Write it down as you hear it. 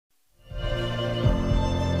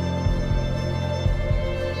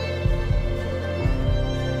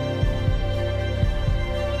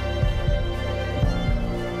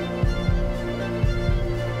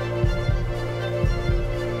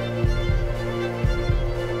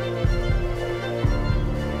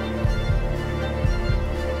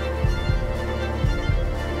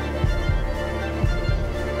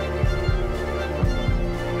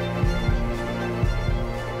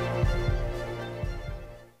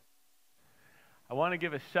want to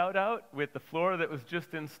give a shout out with the floor that was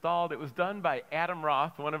just installed. It was done by Adam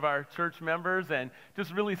Roth, one of our church members, and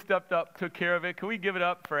just really stepped up, took care of it. Can we give it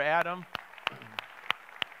up for Adam?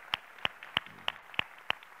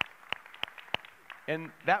 And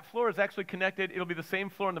that floor is actually connected. It'll be the same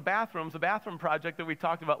floor in the bathrooms. The bathroom project that we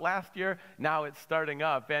talked about last year, now it's starting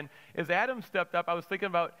up. And as Adam stepped up, I was thinking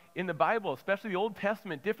about in the Bible, especially the Old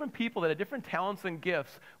Testament, different people that had different talents and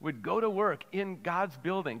gifts would go to work in God's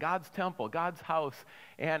building, God's temple, God's house.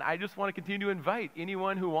 And I just want to continue to invite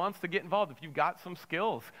anyone who wants to get involved. If you've got some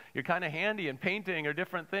skills, you're kind of handy in painting or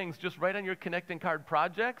different things, just write on your connecting card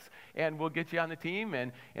projects, and we'll get you on the team.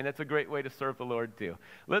 And it's a great way to serve the Lord too.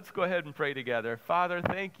 Let's go ahead and pray together. Father,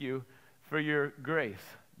 thank you for your grace,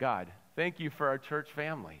 God. Thank you for our church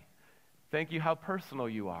family. Thank you how personal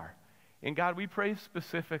you are. And God, we pray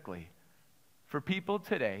specifically for people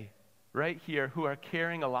today, right here, who are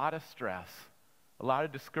carrying a lot of stress, a lot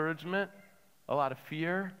of discouragement, a lot of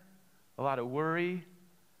fear, a lot of worry,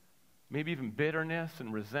 maybe even bitterness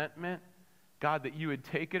and resentment. God, that you would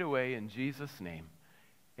take it away in Jesus' name,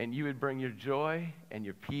 and you would bring your joy and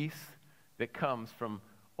your peace that comes from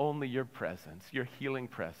only your presence, your healing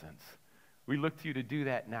presence. We look to you to do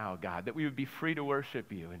that now, God, that we would be free to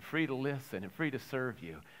worship you and free to listen and free to serve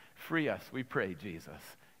you. Free us, we pray, Jesus,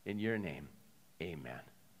 in your name. Amen.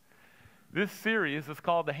 This series is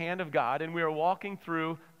called The Hand of God, and we are walking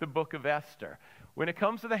through the book of Esther. When it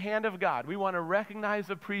comes to the hand of God, we want to recognize,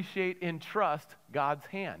 appreciate, and trust God's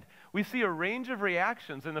hand. We see a range of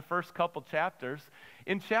reactions in the first couple chapters.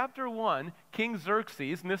 In chapter 1, King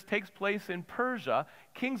Xerxes, and this takes place in Persia,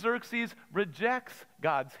 King Xerxes rejects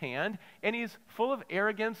God's hand, and he's full of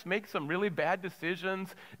arrogance, makes some really bad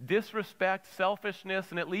decisions, disrespect, selfishness,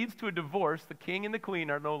 and it leads to a divorce. The king and the queen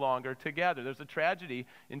are no longer together. There's a tragedy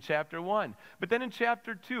in chapter 1. But then in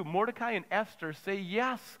chapter 2, Mordecai and Esther say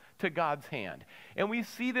yes to God's hand. And we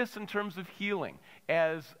see this in terms of healing.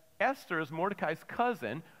 As Esther is Mordecai's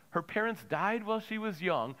cousin, her parents died while she was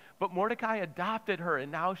young, but Mordecai adopted her,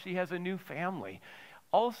 and now she has a new family.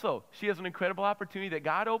 Also, she has an incredible opportunity that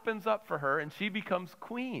God opens up for her, and she becomes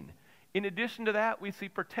queen. In addition to that, we see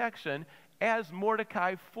protection as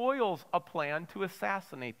Mordecai foils a plan to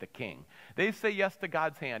assassinate the king. They say yes to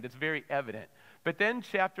God's hand. It's very evident. But then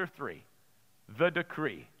chapter 3, the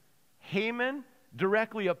decree. Haman,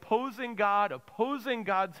 directly opposing God, opposing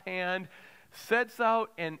God's hand, sets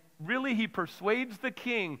out, and really he persuades the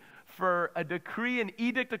king for a decree, an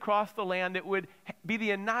edict across the land that would be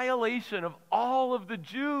the annihilation of all of the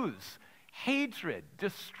Jews. Hatred,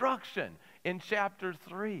 destruction in chapter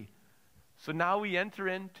 3. So now we enter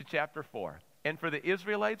into chapter 4. And for the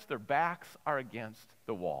Israelites, their backs are against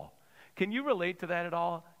the wall. Can you relate to that at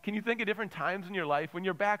all? Can you think of different times in your life when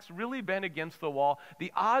your back's really been against the wall?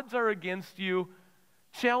 The odds are against you.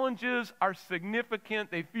 Challenges are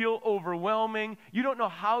significant. They feel overwhelming. You don't know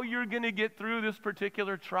how you're going to get through this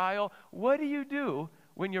particular trial. What do you do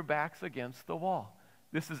when your back's against the wall?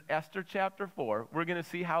 This is Esther chapter 4. We're going to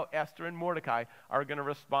see how Esther and Mordecai are going to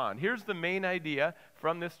respond. Here's the main idea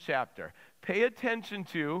from this chapter. Pay attention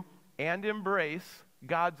to and embrace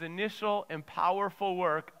God's initial and powerful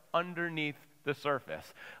work underneath the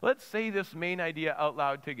surface. Let's say this main idea out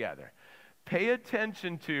loud together. Pay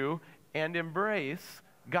attention to and embrace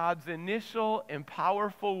God's initial and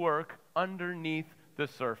powerful work underneath the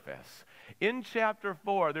surface. In chapter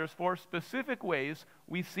 4, there's 4 specific ways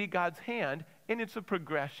we see God's hand, and it's a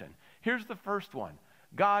progression. Here's the first one.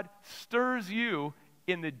 God stirs you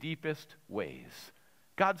in the deepest ways.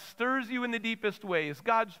 God stirs you in the deepest ways.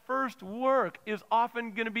 God's first work is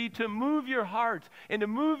often going to be to move your heart and to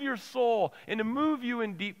move your soul and to move you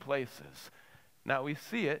in deep places. Now we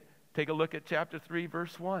see it. Take a look at chapter 3,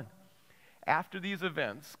 verse 1. After these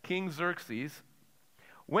events, King Xerxes,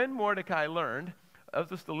 when Mordecai learned,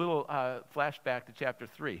 just a little flashback to chapter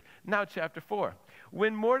 3. Now chapter 4.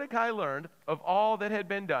 When Mordecai learned of all that had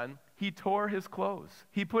been done, he tore his clothes.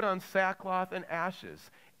 He put on sackcloth and ashes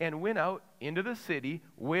and went out into the city,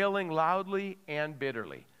 wailing loudly and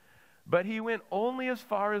bitterly. But he went only as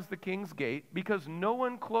far as the king's gate, because no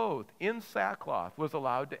one clothed in sackcloth was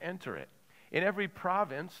allowed to enter it. In every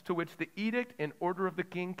province to which the edict and order of the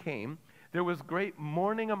king came, there was great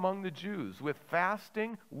mourning among the Jews, with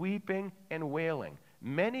fasting, weeping, and wailing.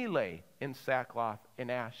 Many lay in sackcloth and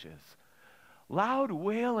ashes. Loud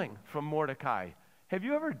wailing from Mordecai. Have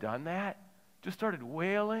you ever done that? Just started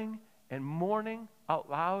wailing and mourning out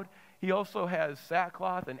loud. He also has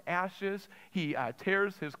sackcloth and ashes. He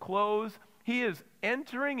tears his clothes. He is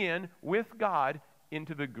entering in with God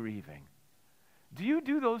into the grieving. Do you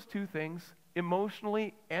do those two things?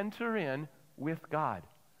 Emotionally enter in with God.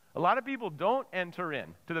 A lot of people don't enter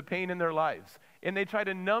in to the pain in their lives. And they try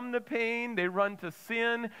to numb the pain. They run to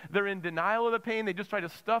sin. They're in denial of the pain. They just try to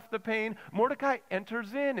stuff the pain. Mordecai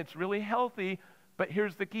enters in. It's really healthy. But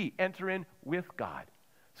here's the key. Enter in with God.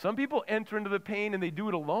 Some people enter into the pain and they do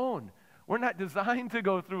it alone. We're not designed to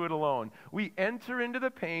go through it alone. We enter into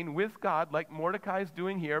the pain with God like Mordecai is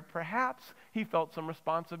doing here. Perhaps he felt some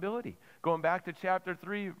responsibility. Going back to chapter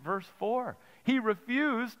 3, verse 4. He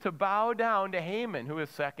refused to bow down to Haman, who is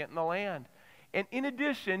second in the land. And in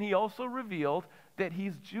addition, he also revealed that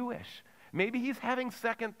he's Jewish. Maybe he's having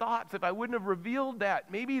second thoughts. If I wouldn't have revealed that,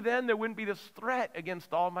 maybe then there wouldn't be this threat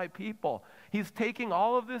against all my people. He's taking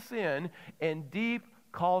all of this in, and deep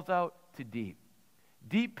calls out to deep.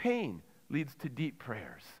 Deep pain leads to deep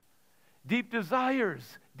prayers. Deep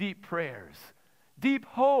desires, deep prayers. Deep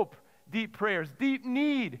hope, deep prayers. Deep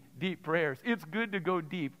need, deep prayers. It's good to go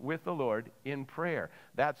deep with the Lord in prayer.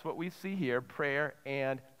 That's what we see here, prayer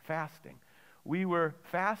and fasting. We were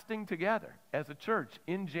fasting together as a church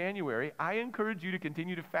in January. I encourage you to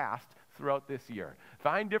continue to fast throughout this year.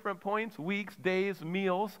 Find different points, weeks, days,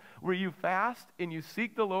 meals where you fast and you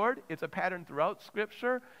seek the Lord. It's a pattern throughout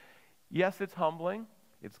Scripture. Yes, it's humbling.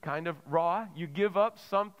 It's kind of raw. You give up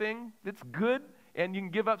something that's good, and you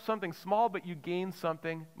can give up something small, but you gain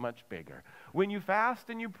something much bigger. When you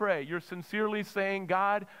fast and you pray, you're sincerely saying,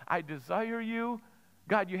 God, I desire you.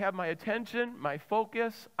 God, you have my attention, my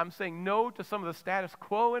focus. I'm saying no to some of the status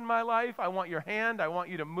quo in my life. I want your hand. I want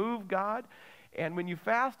you to move, God. And when you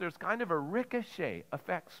fast, there's kind of a ricochet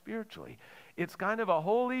effect spiritually. It's kind of a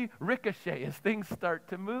holy ricochet as things start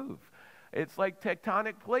to move. It's like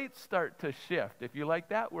tectonic plates start to shift, if you like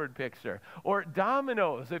that word picture. Or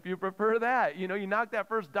dominoes, if you prefer that. You know, you knock that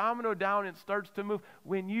first domino down, it starts to move.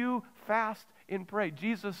 When you fast and pray,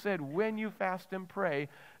 Jesus said, when you fast and pray,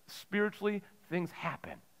 spiritually, things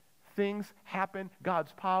happen. Things happen.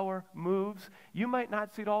 God's power moves. You might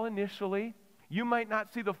not see it all initially. You might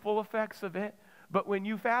not see the full effects of it. But when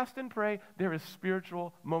you fast and pray, there is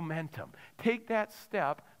spiritual momentum. Take that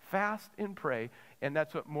step, fast and pray, and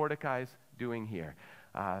that's what Mordecai's doing here.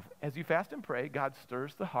 As you fast and pray, God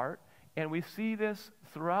stirs the heart, and we see this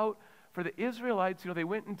throughout. For the Israelites, they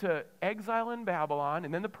went into exile in Babylon,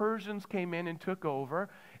 and then the Persians came in and took over.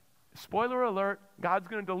 Spoiler alert, God's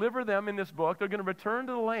going to deliver them in this book. They're going to return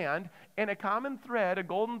to the land, and a common thread, a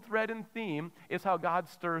golden thread and theme, is how God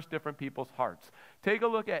stirs different people's hearts. Take a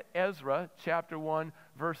look at Ezra chapter 1,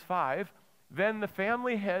 verse 5. Then the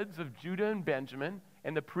family heads of Judah and Benjamin,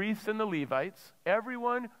 and the priests and the Levites,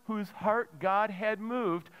 everyone whose heart God had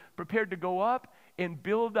moved, prepared to go up and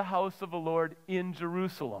build the house of the Lord in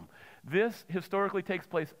Jerusalem. This historically takes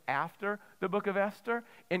place after the book of Esther,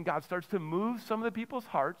 and God starts to move some of the people's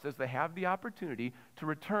hearts as they have the opportunity to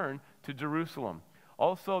return to Jerusalem.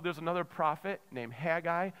 Also, there's another prophet named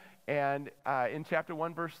Haggai, and in chapter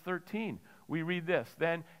 1, verse 13, we read this.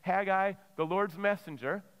 Then Haggai, the Lord's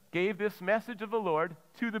messenger, gave this message of the Lord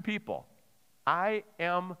to the people. I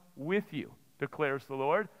am with you, declares the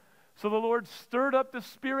Lord. So the Lord stirred up the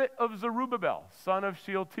spirit of Zerubbabel, son of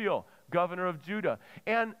Shealtiel, governor of Judah.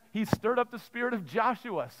 And he stirred up the spirit of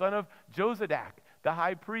Joshua, son of Jozadak, the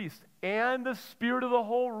high priest, and the spirit of the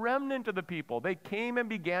whole remnant of the people. They came and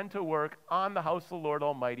began to work on the house of the Lord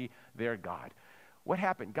Almighty, their God. What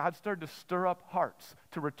happened? God started to stir up hearts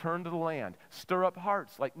to return to the land. Stir up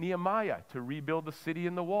hearts like Nehemiah to rebuild the city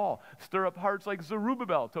and the wall. Stir up hearts like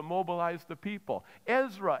Zerubbabel to mobilize the people.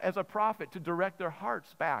 Ezra as a prophet to direct their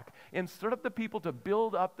hearts back. And stir up the people to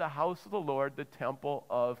build up the house of the Lord, the temple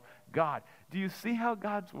of God. Do you see how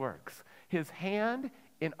God works? His hand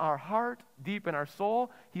in our heart, deep in our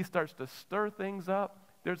soul, he starts to stir things up.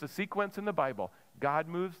 There's a sequence in the Bible. God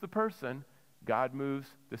moves the person. God moves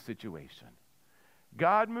the situation.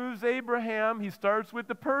 God moves Abraham, he starts with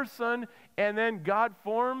the person, and then God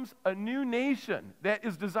forms a new nation that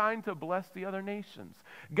is designed to bless the other nations.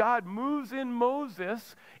 God moves in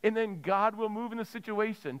Moses, and then God will move in the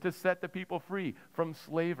situation to set the people free from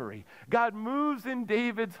slavery. God moves in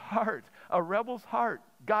David's heart, a rebel's heart.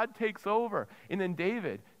 God takes over, and then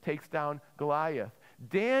David takes down Goliath.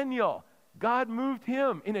 Daniel, God moved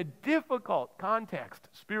him in a difficult context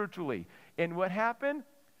spiritually. And what happened?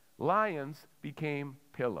 Lions became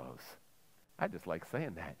pillows. I just like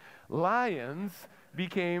saying that. Lions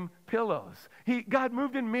became pillows. God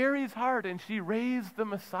moved in Mary's heart, and she raised the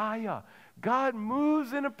Messiah. God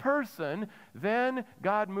moves in a person, then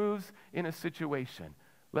God moves in a situation.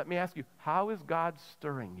 Let me ask you, how is God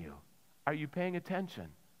stirring you? Are you paying attention?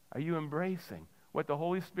 Are you embracing what the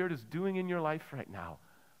Holy Spirit is doing in your life right now?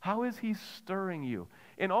 How is he stirring you?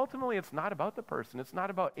 And ultimately, it's not about the person. It's not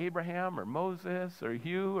about Abraham or Moses or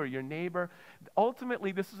you or your neighbor.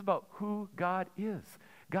 Ultimately, this is about who God is.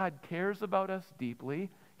 God cares about us deeply.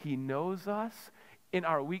 He knows us. In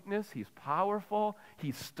our weakness, he's powerful.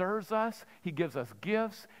 He stirs us. He gives us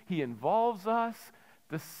gifts. He involves us.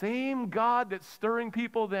 The same God that's stirring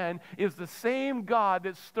people then is the same God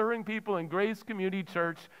that's stirring people in Grace Community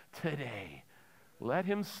Church today. Let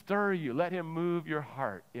him stir you. Let him move your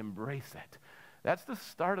heart. Embrace it. That's the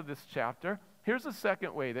start of this chapter. Here's the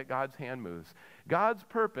second way that God's hand moves. God's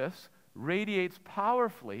purpose radiates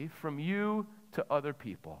powerfully from you to other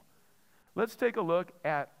people. Let's take a look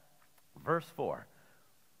at verse 4.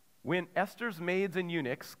 When Esther's maids and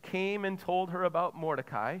eunuchs came and told her about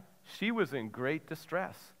Mordecai, she was in great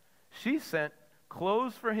distress. She sent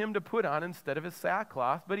clothes for him to put on instead of his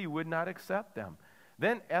sackcloth, but he would not accept them.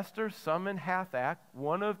 Then Esther summoned Hathach,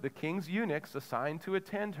 one of the king's eunuchs assigned to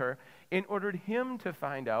attend her, and ordered him to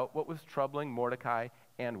find out what was troubling Mordecai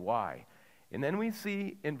and why. And then we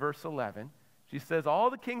see in verse 11, she says, all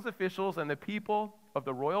the king's officials and the people of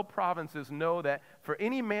the royal provinces know that for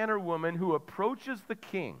any man or woman who approaches the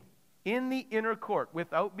king in the inner court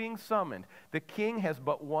without being summoned, the king has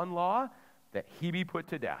but one law, that he be put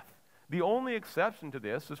to death. The only exception to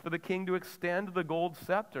this is for the king to extend the gold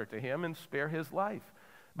scepter to him and spare his life.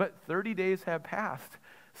 But 30 days have passed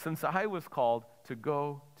since I was called to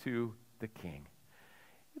go to the king.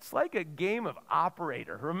 It's like a game of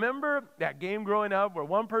operator. Remember that game growing up where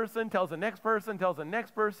one person tells the next person, tells the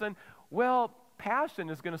next person? Well, passion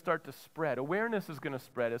is going to start to spread. Awareness is going to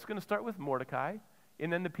spread. It's going to start with Mordecai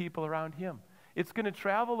and then the people around him. It's going to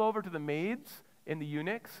travel over to the maids and the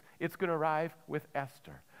eunuchs. It's going to arrive with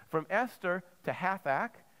Esther. From Esther to Hathach,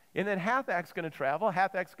 and then Hathach's going to travel.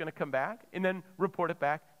 Hathach's going to come back and then report it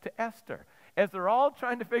back to Esther. As they're all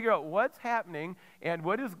trying to figure out what's happening and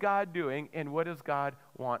what is God doing and what does God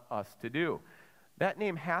want us to do. That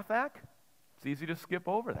name Hathach, it's easy to skip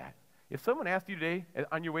over that. If someone asked you today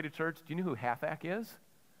on your way to church, do you know who Hathach is?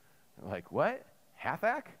 Like, what?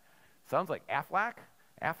 Hathach? Sounds like Aflac?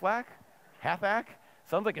 Hathach?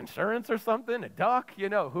 Sounds like insurance or something, a duck. You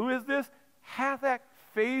know, who is this? Hathach,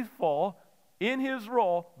 faithful in his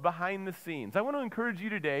role behind the scenes. I want to encourage you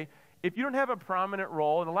today, if you don't have a prominent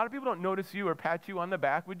role, and a lot of people don't notice you or pat you on the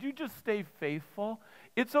back, would you just stay faithful?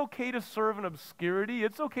 It's okay to serve in obscurity.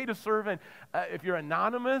 It's okay to serve in, if you're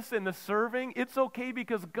anonymous in the serving, it's okay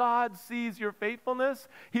because God sees your faithfulness.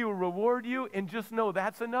 He will reward you, and just know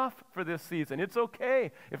that's enough for this season. It's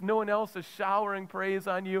okay if no one else is showering praise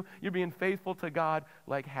on you. You're being faithful to God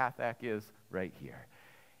like Hathach is right here.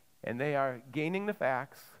 And they are gaining the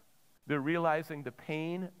facts. They're realizing the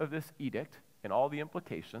pain of this edict and all the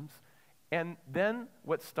implications. And then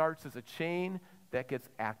what starts is a chain that gets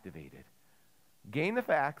activated. Gain the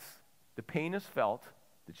facts, the pain is felt,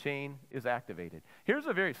 the chain is activated. Here's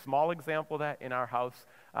a very small example of that in our house.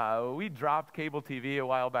 We dropped cable TV a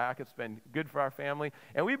while back. It's been good for our family.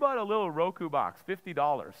 And we bought a little Roku box,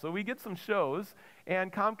 $50. So we get some shows,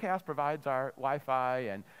 and Comcast provides our Wi-Fi.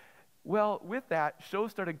 And well, with that, shows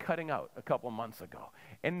started cutting out a couple months ago.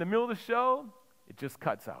 In the middle of the show, it just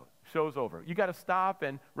cuts out. Show's over. You got to stop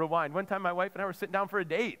and rewind. One time my wife and I were sitting down for a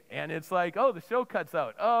date, and it's like, oh, the show cuts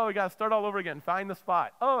out. Oh, we got to start all over again. Find the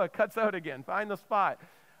spot. Oh, it cuts out again. Find the spot.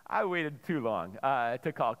 I waited too long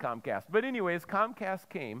to call Comcast. But anyways, Comcast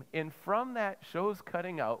came, and from that show's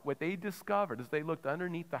cutting out, what they discovered as they looked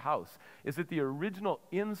underneath the house is that the original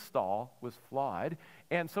install was flawed,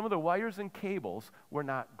 and some of the wires and cables were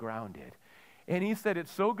not grounded. And he said,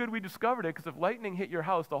 it's so good we discovered it because if lightning hit your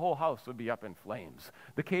house, the whole house would be up in flames.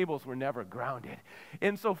 The cables were never grounded.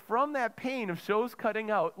 And so from that pain of shows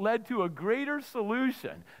cutting out led to a greater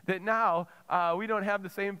solution that now we don't have the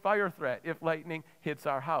same fire threat if lightning hits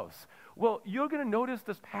our house. Well, you're going to notice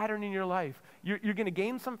this pattern in your life. You're going to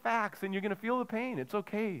gain some facts and you're going to feel the pain. It's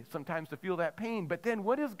okay sometimes to feel that pain. But then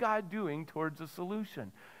what is God doing towards a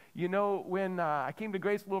solution? You know, when I came to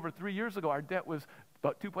Grace a little over 3 years ago, our debt was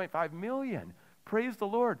about $2.5 million. Praise the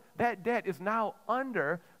Lord. That debt is now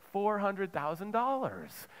under $400,000.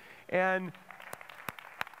 And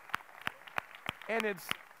it's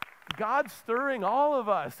God stirring all of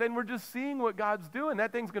us, and we're just seeing what God's doing.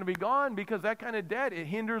 That thing's going to be gone because that kind of debt, it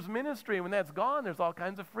hinders ministry. And when that's gone, there's all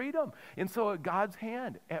kinds of freedom. And so God's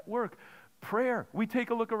hand at work. Prayer. We take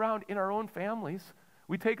a look around in our own families.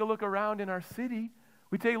 We take a look around in our city.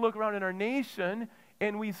 We take a look around in our nation,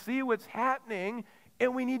 and we see what's happening,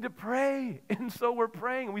 and we need to pray. And so we're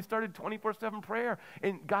praying. We started 24/7 prayer,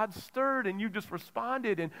 and God stirred, and you just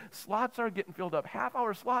responded, and slots are getting filled up.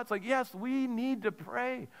 Half-hour slots. Like, yes, we need to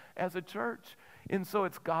pray as a church. And so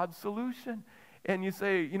it's God's solution. And you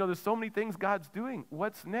say, there's so many things God's doing.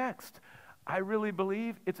 What's next? I really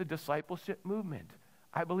believe it's a discipleship movement.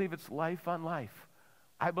 I believe it's life on life.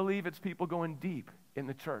 I believe it's people going deep in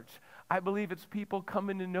the church. I believe it's people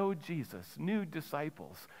coming to know Jesus, new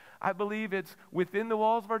disciples. I believe it's within the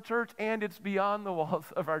walls of our church and it's beyond the walls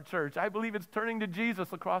of our church. I believe it's turning to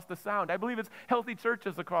Jesus across the sound. I believe it's healthy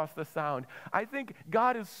churches across the sound. I think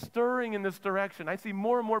God is stirring in this direction. I see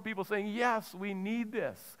more and more people saying, yes, we need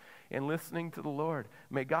this, and listening to the Lord.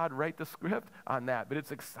 May God write the script on that. But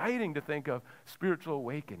it's exciting to think of spiritual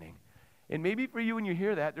awakening. And maybe for you, when you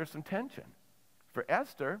hear that, there's some tension. For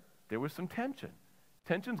Esther, there was some tension.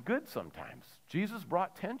 Tension's good sometimes. Jesus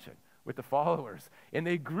brought tension with the followers, and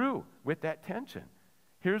they grew with that tension.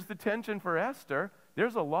 Here's the tension for Esther.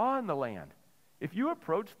 There's a law in the land. If you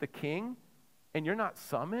approach the king and you're not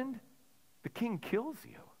summoned, the king kills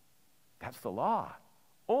you. That's the law.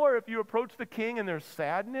 Or if you approach the king and there's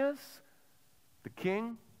sadness, the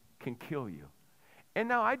king can kill you. And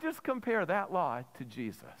now I just compare that law to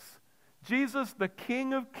Jesus. Jesus, the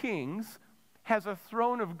King of Kings, has a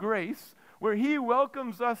throne of grace where he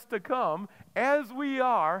welcomes us to come as we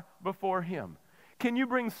are before him. Can you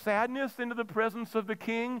bring sadness into the presence of the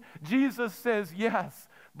king? Jesus says, yes,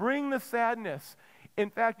 bring the sadness.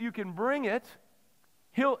 In fact, you can bring it.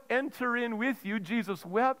 He'll enter in with you. Jesus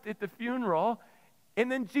wept at the funeral,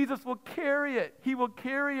 and then Jesus will carry it. He will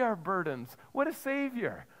carry our burdens. What a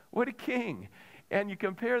Savior. What a King. And you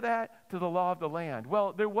compare that to the law of the land.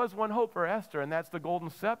 Well, there was one hope for Esther, and that's the golden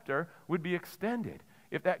scepter would be extended.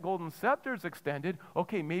 If that golden scepter is extended,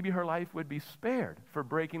 okay, maybe her life would be spared for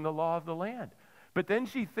breaking the law of the land. But then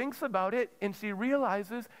she thinks about it, and she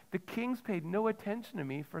realizes the king's paid no attention to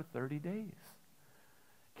me for 30 days.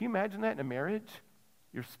 Can you imagine that in a marriage?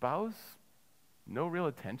 Your spouse, no real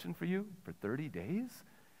attention for you for 30 days?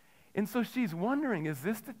 And so she's wondering, is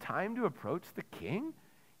this the time to approach the king?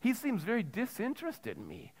 He seems very disinterested in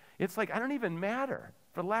me. It's like I don't even matter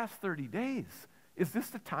for the last 30 days. Is this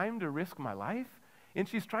the time to risk my life? And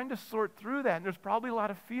she's trying to sort through that, and there's probably a lot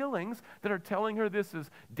of feelings that are telling her this is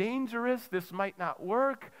dangerous, this might not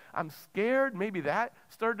work, I'm scared, maybe that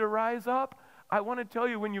started to rise up. I want to tell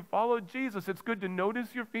you, when you follow Jesus, it's good to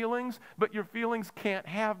notice your feelings, but your feelings can't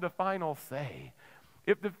have the final say.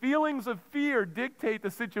 If the feelings of fear dictate the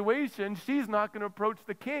situation, she's not going to approach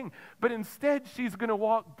the king, but instead she's going to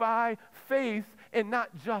walk by faith and not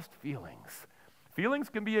just feelings. Feelings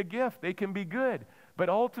can be a gift, they can be good, but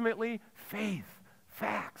ultimately faith,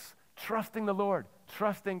 facts, trusting the Lord,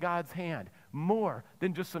 trusting God's hand, more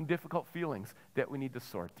than just some difficult feelings that we need to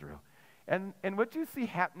sort through. And what you see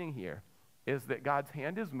happening here is that God's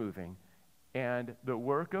hand is moving and the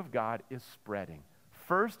work of God is spreading.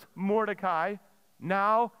 First, Mordecai.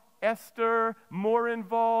 Now, Esther, more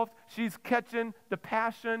involved. She's catching the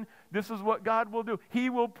passion. This is what God will do.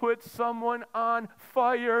 He will put someone on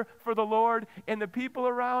fire for the Lord. And the people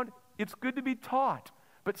around, it's good to be taught,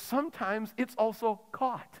 but sometimes it's also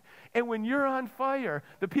caught. And when you're on fire,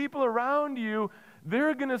 the people around you,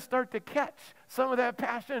 they're going to start to catch some of that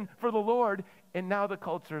passion for the Lord, and now the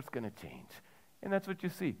culture is going to change. And that's what you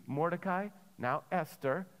see. Mordecai, now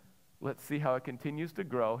Esther. Let's see how it continues to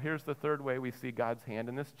grow. Here's the third way we see God's hand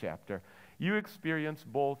in this chapter. You experience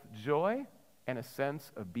both joy and a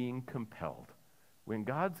sense of being compelled. When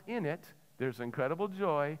God's in it, there's incredible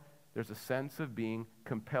joy. There's a sense of being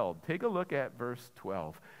compelled. Take a look at verse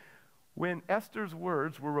 12. When Esther's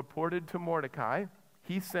words were reported to Mordecai,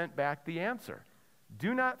 he sent back the answer.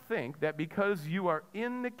 Do not think that because you are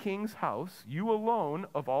in the king's house, you alone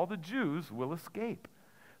of all the Jews will escape.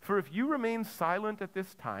 For if you remain silent at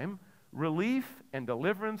this time, relief and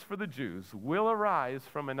deliverance for the Jews will arise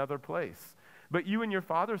from another place. But you and your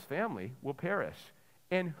father's family will perish.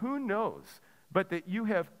 And who knows but that you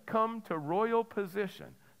have come to royal position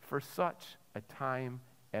for such a time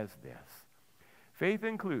as this. Faith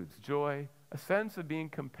includes joy, a sense of being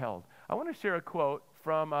compelled. I want to share a quote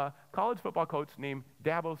from a college football coach named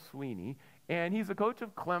Dabo Swinney. And he's a coach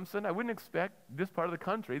of Clemson. I wouldn't expect this part of the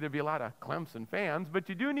country there'd be a lot of Clemson fans, but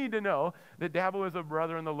you do need to know that Dabo is a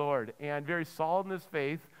brother in the Lord and very solid in his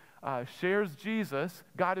faith, shares Jesus.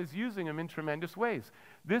 God is using him in tremendous ways.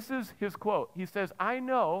 This is his quote. He says, I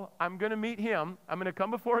know I'm going to meet him. I'm going to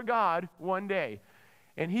come before God one day.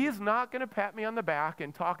 And he's not going to pat me on the back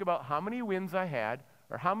and talk about how many wins I had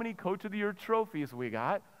or how many Coach of the Year trophies we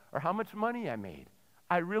got or how much money I made.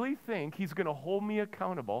 I really think he's going to hold me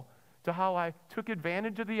accountable to how I took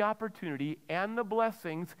advantage of the opportunity and the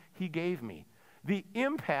blessings he gave me. The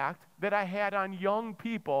impact that I had on young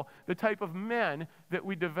people, the type of men that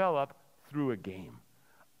we develop through a game.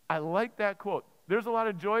 I like that quote. There's a lot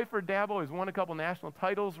of joy for Dabo. He's won a couple national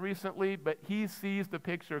titles recently, but he sees the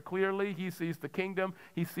picture clearly. He sees the kingdom.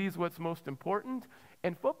 He sees what's most important.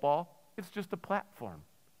 And football, it's just a platform.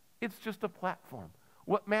 It's just a platform.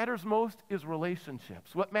 What matters most is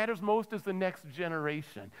relationships. What matters most is the next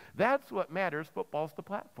generation. That's what matters. Football's the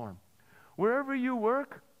platform. Wherever you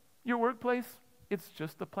work, your workplace, it's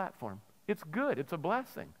just a platform. It's good. It's a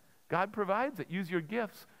blessing. God provides it. Use your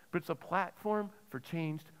gifts, but it's a platform for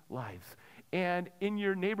changed lives. And in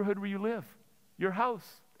your neighborhood where you live, your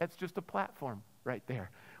house, that's just a platform right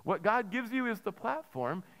there. What God gives you is the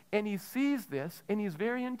platform, and he sees this, and he's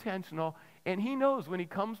very intentional, and he knows when he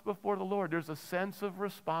comes before the Lord, there's a sense of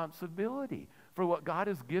responsibility for what God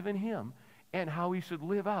has given him and how he should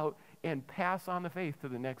live out and pass on the faith to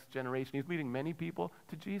the next generation. He's leading many people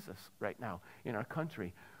to Jesus right now in our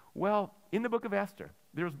country. Well, in the book of Esther,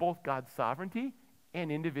 there's both God's sovereignty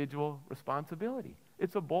and individual responsibility.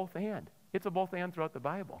 It's a both and. It's a both and throughout the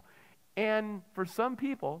Bible. And for some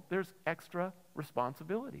people, there's extra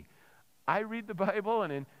responsibility. I read the Bible,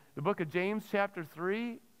 and in the book of James chapter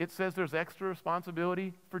 3, it says there's extra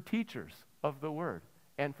responsibility for teachers of the word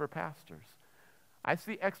and for pastors. I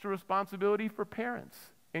see extra responsibility for parents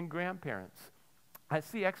and grandparents. I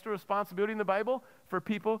see extra responsibility in the Bible for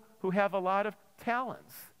people who have a lot of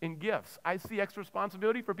talents and gifts. I see extra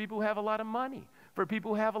responsibility for people who have a lot of money, for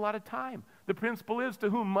people who have a lot of time. The principle is, to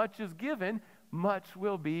whom much is given, much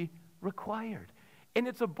will be required. And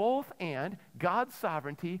it's a both and, God's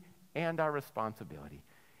sovereignty and our responsibility.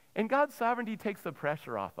 And God's sovereignty takes the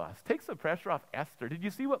pressure off us, takes the pressure off Esther. Did you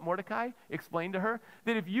see what Mordecai explained to her?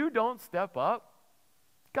 That if you don't step up,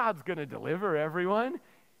 God's going to deliver everyone.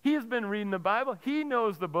 He's been reading the Bible. He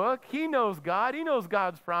knows the book. He knows God. He knows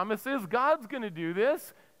God's promises. God's going to do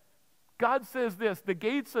this. God says this: the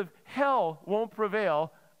gates of hell won't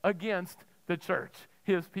prevail against the church,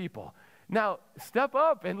 his people. Now, step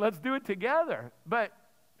up and let's do it together. But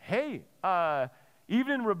hey,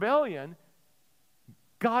 even in rebellion,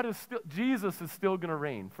 Jesus is still going to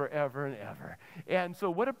reign forever and ever. And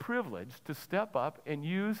so what a privilege to step up and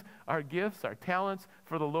use our gifts, our talents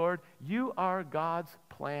for the Lord. You are God's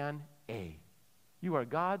plan A. You are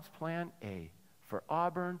God's plan A for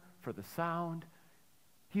Auburn, for the Sound.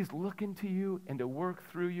 He's looking to you and to work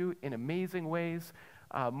through you in amazing ways.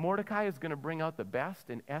 Mordecai is going to bring out the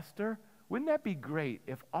best in Esther. Wouldn't that be great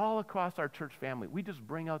if all across our church family, we just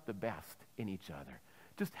bring out the best in each other?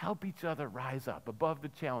 Just help each other rise up above the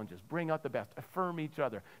challenges, bring out the best, affirm each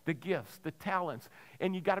other, the gifts, the talents.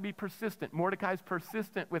 And you got to be persistent. Mordecai's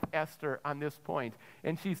persistent with Esther on this point.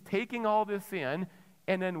 And she's taking all this in,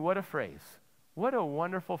 and then what a phrase. What a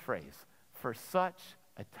wonderful phrase. For such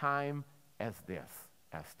a time as this,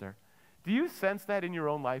 Esther. Do you sense that in your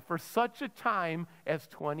own life? For such a time as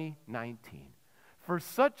 2019. For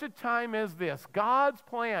such a time as this, God's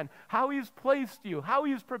plan, how he's placed you, how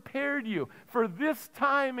he's prepared you for this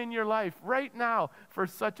time in your life right now, for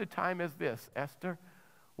such a time as this. Esther,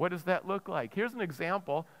 what does that look like? Here's an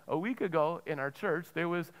example. A week ago in our church, there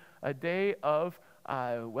was a day of,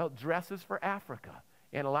 dresses for Africa.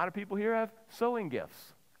 And a lot of people here have sewing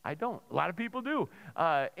gifts. I don't. A lot of people do.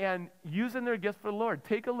 And using their gifts for the Lord.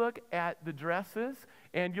 Take a look at the dresses,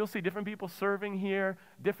 and you'll see different people serving here,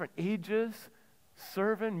 different ages,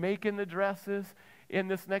 serving, making the dresses. In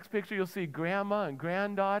this next picture, you'll see grandma and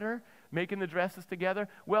granddaughter making the dresses together.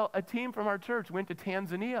 Well, a team from our church went to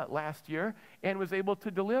Tanzania last year and was able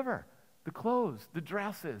to deliver the clothes, the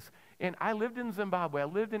dresses. And I lived in Zimbabwe. I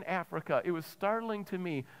lived in Africa. It was startling to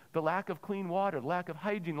me, the lack of clean water, the lack of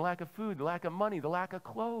hygiene, the lack of food, the lack of money, the lack of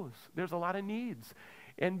clothes. There's a lot of needs.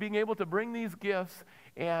 And being able to bring these gifts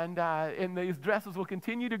and these dresses will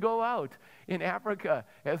continue to go out in Africa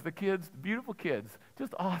as the kids, beautiful kids,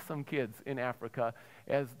 just awesome kids in Africa,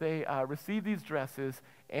 as they receive these dresses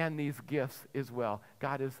and these gifts as well.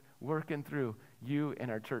 God is working through you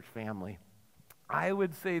and our church family. I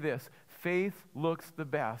would say this: faith looks the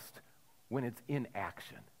best when it's in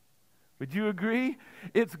action. Would you agree?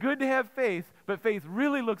 It's good to have faith, but faith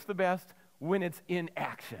really looks the best when it's in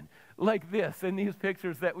action. Like this, in these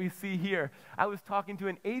pictures that we see here. I was talking to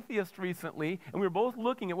an atheist recently, and we were both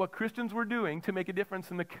looking at what Christians were doing to make a difference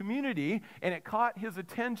in the community, and it caught his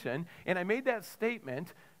attention, and I made that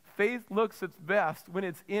statement: faith looks its best when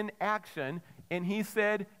it's in action, and he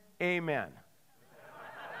said, amen.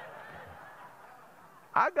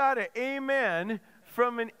 I got an amen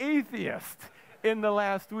from an atheist in the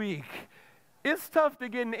last week. It's tough to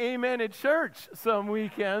get an amen at church some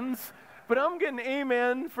weekends, but I'm getting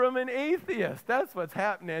amen from an atheist. That's what's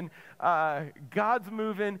happening. God's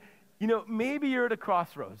moving maybe you're at a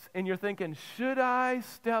crossroads and you're thinking, should I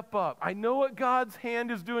step up? I know what God's hand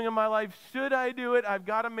is doing in my life. Should I do it? I've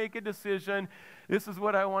got to make a decision. This is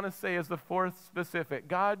what I want to say as the fourth specific.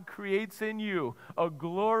 God creates in you a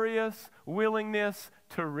glorious willingness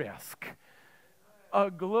to risk. A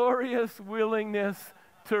glorious willingness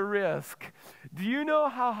to risk. Do you know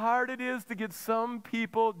how hard it is to get some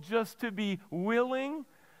people just to be willing?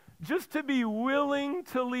 Just to be willing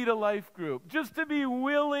to lead a life group, just to be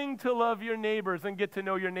willing to love your neighbors and get to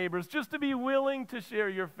know your neighbors, just to be willing to share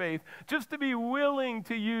your faith, just to be willing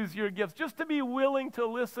to use your gifts, just to be willing to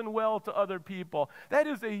listen well to other people. That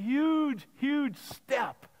is a huge, huge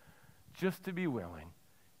step, just to be willing.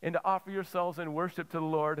 And to offer yourselves in worship to the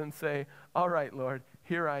Lord and say, all right, Lord,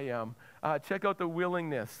 here I am. Check out the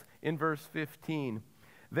willingness in verse 15.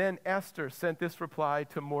 Then Esther sent this reply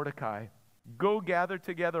to Mordecai. Go gather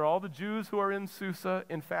together all the Jews who are in Susa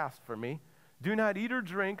and fast for me. Do not eat or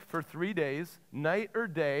drink for 3 days, night or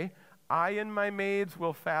day. I and my maids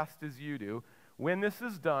will fast as you do. When this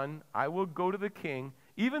is done, I will go to the king,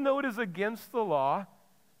 even though it is against the law.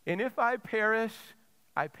 And if I perish,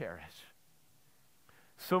 I perish.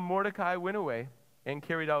 So Mordecai went away and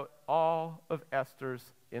carried out all of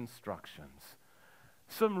Esther's instructions.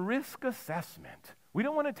 Some risk assessment. We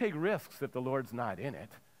don't want to take risks if the Lord's not in it.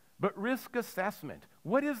 But risk assessment.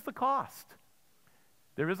 What is the cost?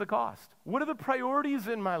 There is a cost. What are the priorities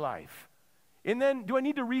in my life? And then, do I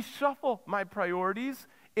need to reshuffle my priorities?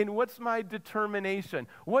 And what's my determination?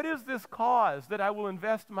 What is this cause that I will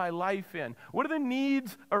invest my life in? What are the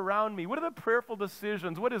needs around me? What are the prayerful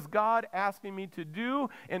decisions? What is God asking me to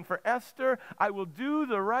do? And for Esther, I will do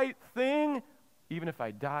the right thing, even if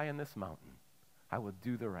I die on this mountain. I will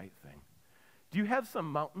do the right thing. Do you have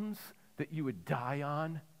some mountains that you would die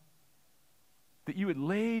on? That you would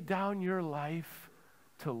lay down your life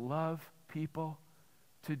to love people,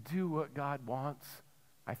 to do what God wants?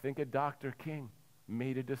 I think of Dr. King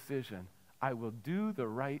made a decision. I will do the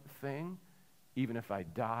right thing even if I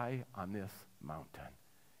die on this mountain.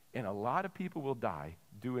 And a lot of people will die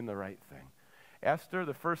doing the right thing. Esther,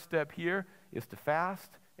 the first step here is to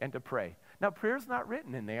fast and to pray. Now, prayer's not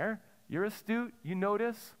written in there. You're astute. You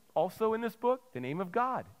notice also in this book, the name of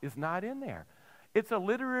God is not in there. It's a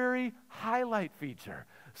literary highlight feature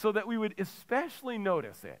so that we would especially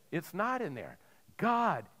notice it. It's not in there.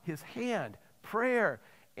 God, his hand, prayer,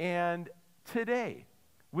 and today,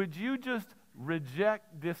 would you just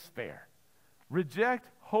reject despair, reject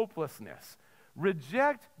hopelessness,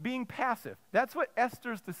 reject being passive? That's what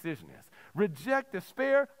Esther's decision is. Reject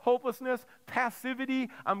despair, hopelessness, passivity.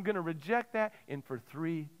 I'm going to reject that, and for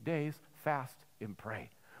 3 days, fast and pray.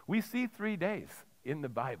 We see 3 days in the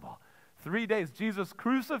Bible. 3 days. Jesus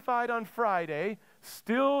crucified on Friday,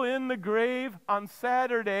 still in the grave on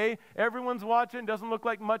Saturday. Everyone's watching. Doesn't look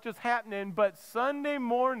like much is happening. But Sunday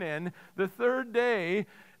morning, the third day,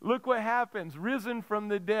 look what happens. Risen from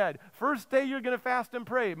the dead. First day, you're going to fast and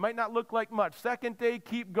pray. It might not look like much. Second day,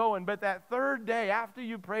 keep going. But that third day, after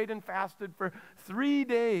you prayed and fasted for 3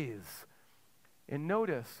 days, and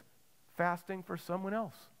notice, fasting for someone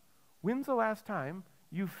else. When's the last time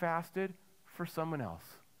you fasted for someone else?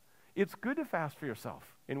 It's good to fast for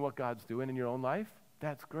yourself in what God's doing in your own life.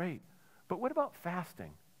 That's great. But what about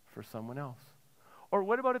fasting for someone else? Or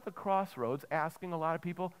what about at the crossroads asking a lot of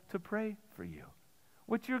people to pray for you?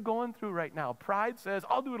 What you're going through right now. Pride says,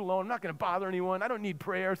 I'll do it alone. I'm not going to bother anyone. I don't need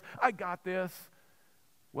prayers. I got this.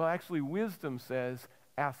 Well, actually, wisdom says,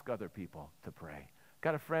 ask other people to pray.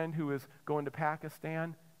 Got a friend who is going to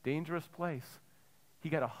Pakistan, dangerous place. He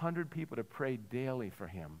got 100 people to pray daily for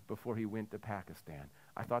him before he went to Pakistan.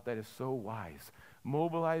 I thought that is so wise.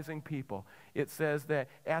 Mobilizing people. It says that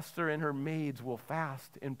Esther and her maids will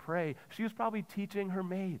fast and pray. She was probably teaching her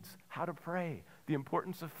maids how to pray, the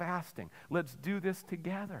importance of fasting. Let's do this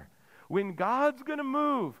together. When God's going to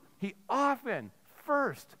move, he often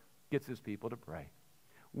first gets his people to pray.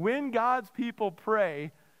 When God's people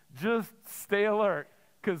pray, just stay alert,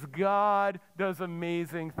 because God does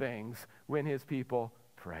amazing things when his people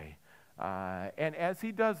pray. And as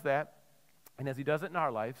he does that, and as he does it in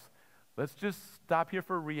our lives, let's just stop here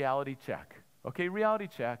for a reality check. Okay, reality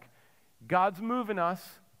check. God's moving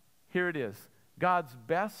us. Here it is. God's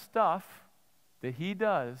best stuff that he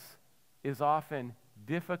does is often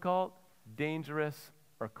difficult, dangerous,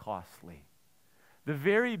 or costly. The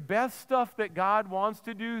very best stuff that God wants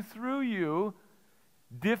to do through you,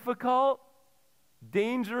 difficult,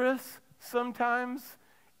 dangerous sometimes,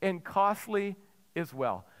 and costly as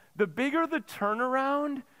well. The bigger the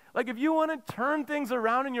turnaround, like if you want to turn things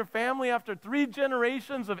around in your family after 3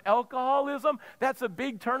 generations of alcoholism, that's a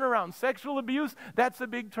big turnaround. Sexual abuse, that's a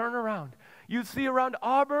big turnaround. You see around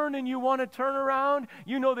Auburn and you want to turn around.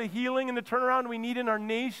 You know the healing and the turnaround we need in our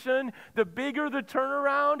nation. The bigger the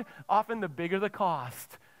turnaround, often the bigger the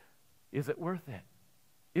cost. Is it worth it?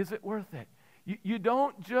 Is it worth it? You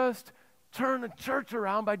don't just turn a church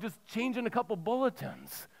around by just changing a couple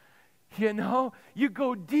bulletins. You know, you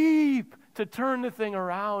go deep to turn the thing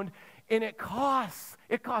around, and it costs.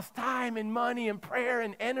 It costs time and money and prayer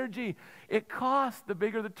and energy. It costs the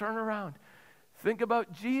bigger the turnaround. Think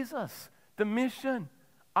about Jesus, the mission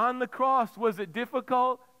on the cross. Was it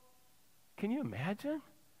difficult? Can you imagine?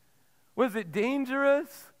 Was it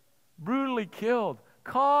dangerous? Brutally killed.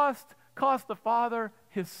 Cost the Father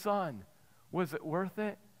his Son. Was it worth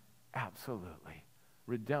it? Absolutely.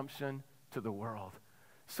 Redemption to the world.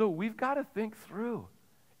 So we've got to think through.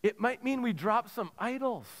 It might mean we drop some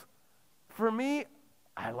idols. For me,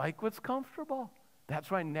 I like what's comfortable. That's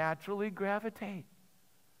where I naturally gravitate.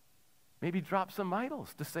 Maybe drop some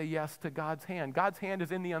idols to say yes to God's hand. God's hand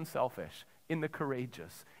is in the unselfish, in the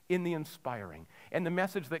courageous, in the inspiring. And the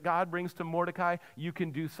message that God brings to Mordecai, you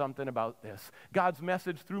can do something about this. God's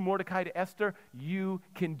message through Mordecai to Esther, you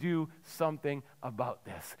can do something about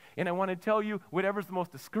this. And I want to tell you, whatever's the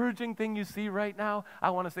most discouraging thing you see right now,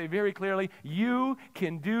 I want to say very clearly, you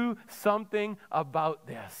can do something about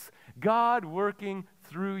this. God working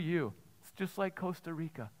through you. It's just like Costa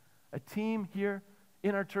Rica. A team here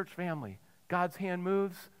in our church family. God's hand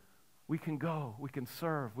moves. We can go, we can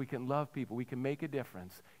serve, we can love people, we can make a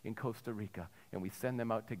difference in Costa Rica, and we send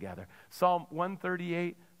them out together. Psalm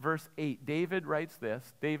 138, verse 8, David writes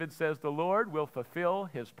this. David says, "The Lord will fulfill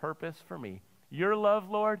his purpose for me. Your love,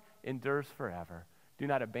 Lord, endures forever. Do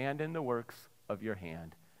not abandon the works of your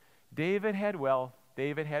hand." David had wealth,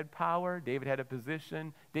 David had power, David had a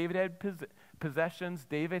position, David had possessions,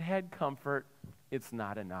 David had comfort. It's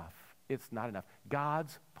not enough. It's not enough.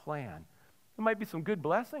 God's plan. There might be some good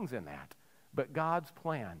blessings in that, but God's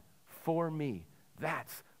plan for me,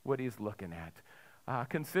 that's what he's looking at.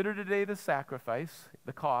 Consider today the sacrifice,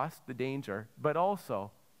 the cost, the danger, but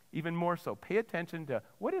also, even more so, pay attention to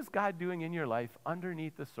what is God doing in your life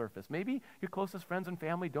underneath the surface. Maybe your closest friends and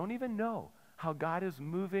family don't even know how God is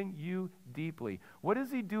moving you deeply. What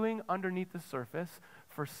is he doing underneath the surface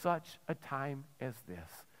for such a time as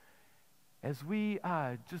this? As we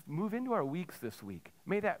just move into our weeks this week,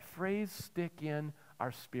 may that phrase stick in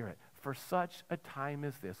our spirit. For such a time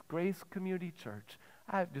as this. Grace Community Church,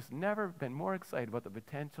 I've just never been more excited about the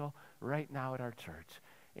potential right now at our church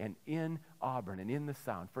and in Auburn and in the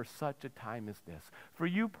Sound for such a time as this. For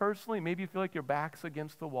you personally, maybe you feel like your back's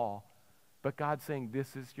against the wall, but God's saying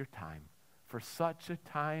this is your time. For such a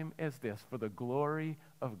time as this, for the glory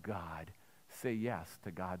of God, say yes to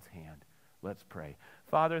God's hand. Let's pray.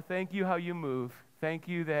 Father, thank you how you move. Thank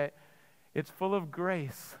you that it's full of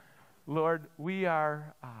grace. Lord, we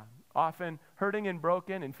are often hurting and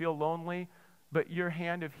broken and feel lonely, but your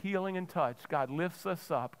hand of healing and touch, God, lifts us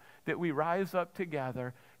up, that we rise up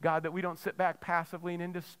together. God, that we don't sit back passively and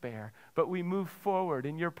in despair, but we move forward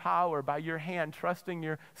in your power, by your hand, trusting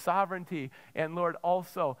your sovereignty, and Lord,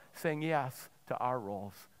 also saying yes to our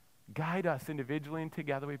roles. Guide us individually and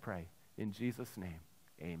together, we pray. In Jesus' name,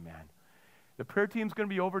 amen. The prayer team's going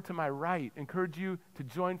to be over to my right. Encourage you to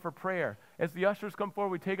join for prayer. As the ushers come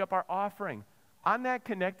forward, we take up our offering. On that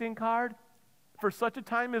connecting card, for such a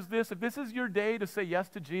time as this, if this is your day to say yes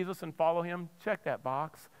to Jesus and follow him, check that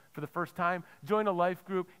box for the first time. Join a life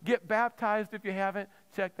group. Get baptized if you haven't.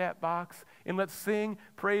 Check that box. And let's sing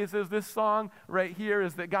praises. This song right here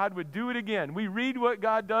is that God would do it again. We read what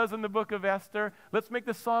God does in the book of Esther. Let's make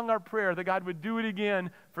the song our prayer, that God would do it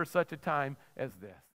again for such a time as this.